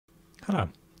Hello.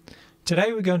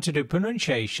 Today we're going to do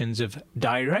pronunciations of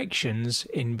directions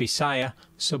in Bisaya,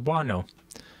 Cebuano.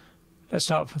 Let's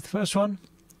start with the first one.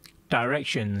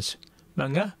 Directions.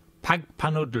 Mga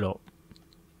pagpanudlo.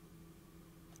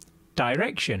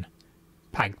 Direction.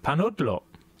 Pagpanudlo.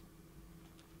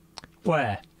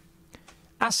 Where?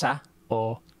 Asa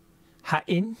or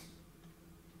hain.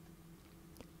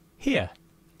 Here.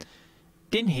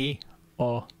 Dinhi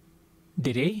or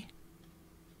diri.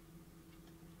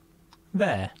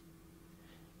 There.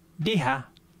 Diha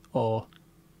or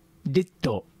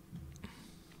dito.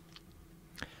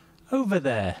 Over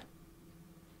there.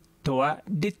 Toa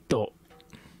dito.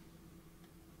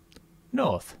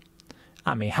 North.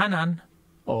 Amihanan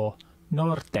or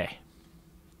norte.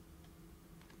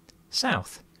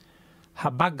 South.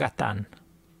 Habagatan.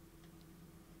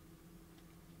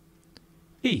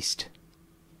 East.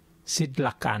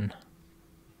 Sidlakan.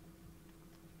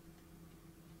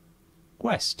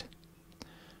 West.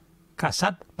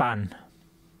 Kasatpan.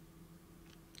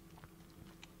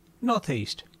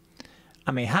 Northeast.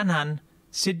 Amihanan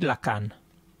Sidlakan.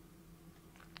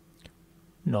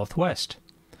 Northwest.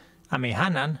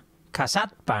 Amihanan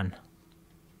Kasatpan.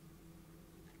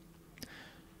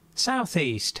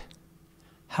 Southeast.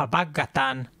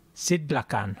 Habagatan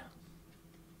Sidlakan.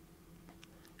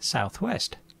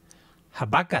 Southwest.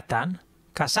 Habagatan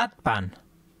Kasatpan.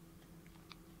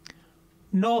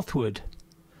 Northward.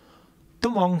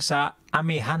 Tumong sa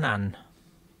Amihanan.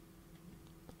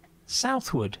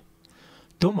 Southward.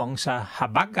 Tumong sa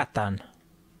Habagatan.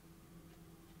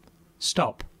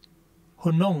 Stop.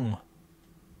 Hunong.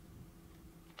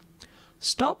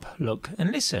 Stop, look and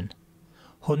listen.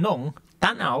 Hunong,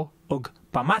 tanaw ug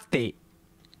pamati.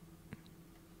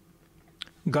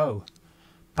 Go.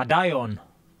 Padayon.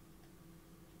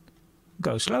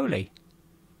 Go slowly.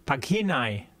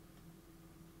 Paghinay.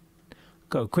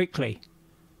 Go quickly.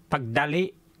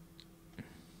 Pagdali.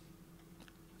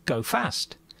 Go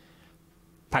fast.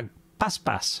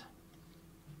 Pagpaspas.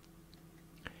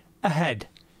 Ahead.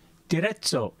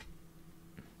 Diretso.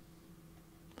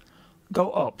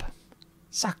 Go up.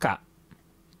 Saka.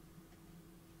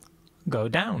 Go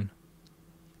down.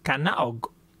 Kanaog.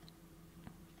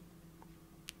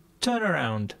 Turn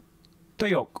around.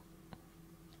 Toyok.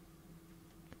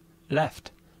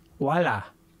 Left. Wala.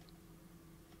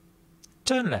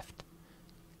 Turn left.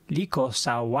 Liko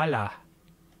sa wala.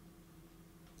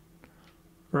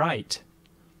 Right.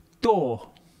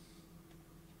 To.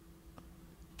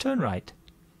 Turn right.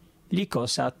 Liko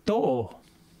sa to.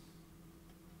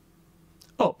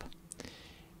 Up.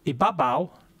 Ibabaw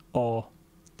or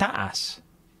taas.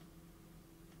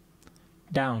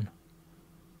 Down.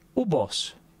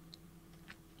 Ubos.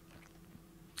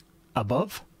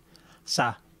 Above.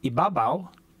 Sa ibabaw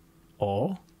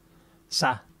or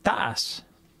sa taas.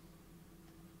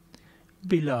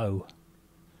 Below.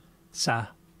 Sa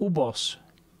ubos.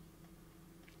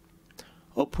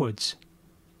 Upwards.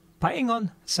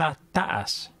 Paingon sa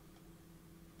taas.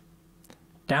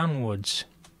 Downwards.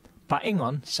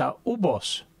 Paingon sa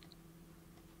ubos.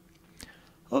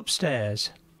 Upstairs.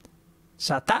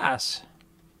 Sa taas.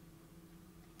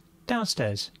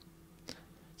 Downstairs.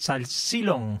 Sa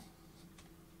silong.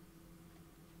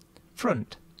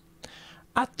 Front.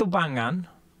 Atubangan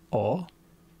or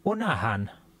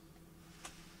unahan.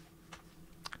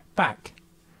 Back.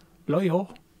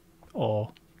 Loyo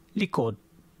or likod.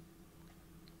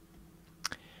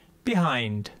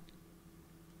 Behind.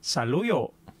 Sa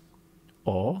luyo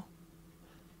or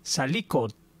sa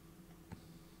likod.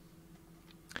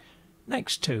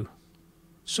 Next to.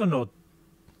 Sunod.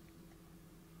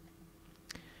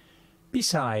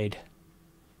 Beside.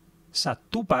 Sa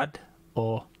tupad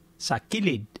or sa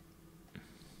kilid.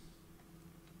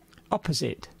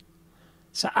 Opposite.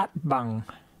 Sa atbang.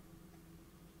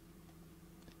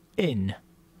 In.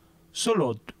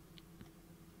 Sulod.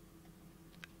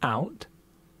 Out.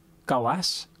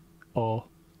 Gawas or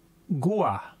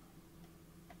gua.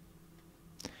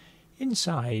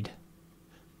 Inside.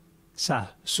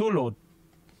 Sa sulod.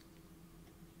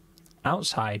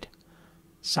 Outside.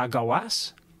 Sa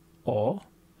gawas or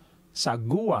sa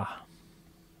gua.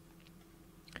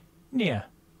 Near.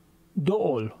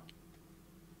 Dool.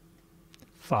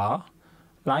 Far.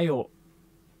 Layo.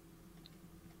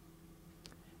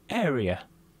 Area.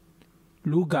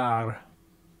 Lugar.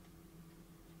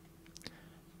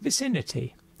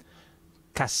 Vicinity.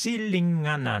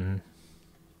 Kasilinganan.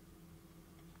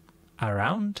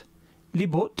 Around.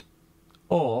 Libot.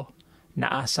 Or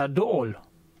naasa dool.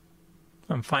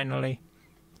 And finally,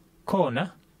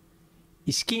 corner.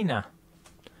 Iskina.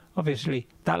 Obviously,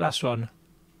 that last one,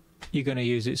 you're going to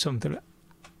use it something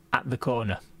at the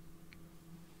corner.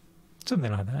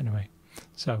 Something like that, anyway.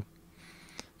 So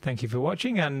thank you for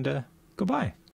watching, and goodbye.